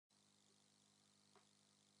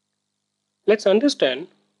let's understand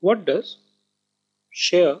what does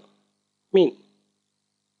share mean.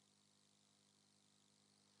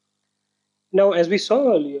 Now, as we saw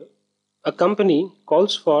earlier, a company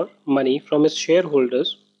calls for money from its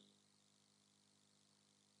shareholders.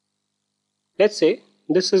 Let's say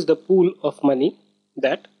this is the pool of money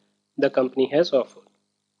that the company has offered,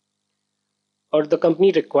 or the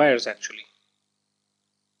company requires actually.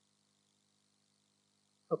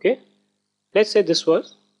 Okay, let's say this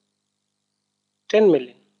was 10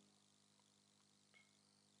 million.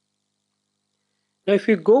 Now, if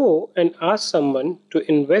you go and ask someone to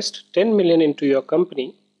invest 10 million into your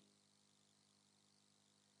company,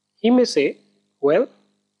 he may say, well,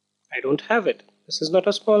 I don't have it. This is not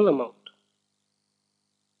a small amount.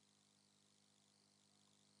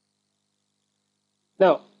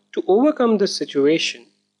 Now, to overcome this situation,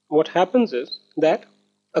 what happens is that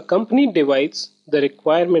a company divides the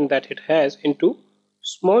requirement that it has into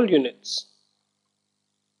small units.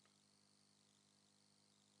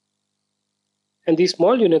 And these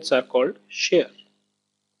small units are called share.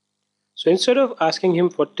 So instead of asking him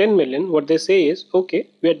for 10 million, what they say is, okay,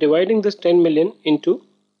 we are dividing this 10 million into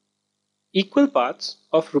equal parts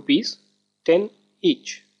of rupees 10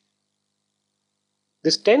 each.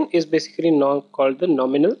 This 10 is basically now called the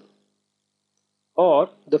nominal or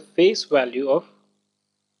the face value of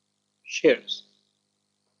shares.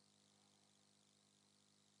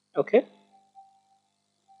 Okay.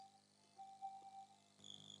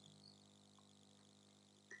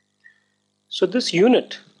 So this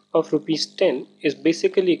unit of rupees 10 is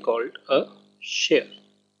basically called a share.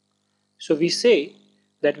 So we say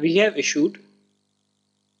that we have issued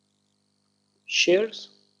shares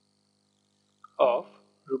of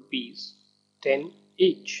rupees 10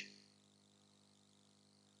 each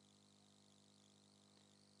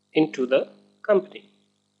into the company.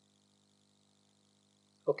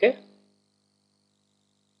 Okay.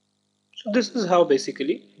 So this is how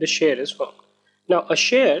basically the share is formed. Now a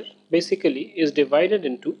share basically is divided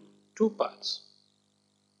into two parts,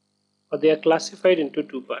 or they are classified into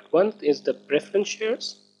two parts. One is the preference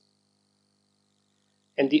shares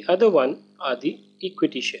and the other one are the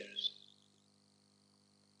equity shares.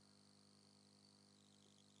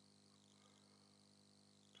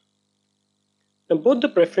 Now both the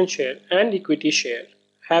preference share and equity share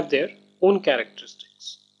have their own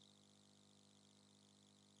characteristics.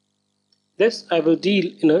 This I will deal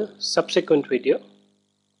in a subsequent video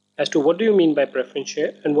as to what do you mean by preference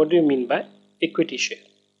share and what do you mean by equity share.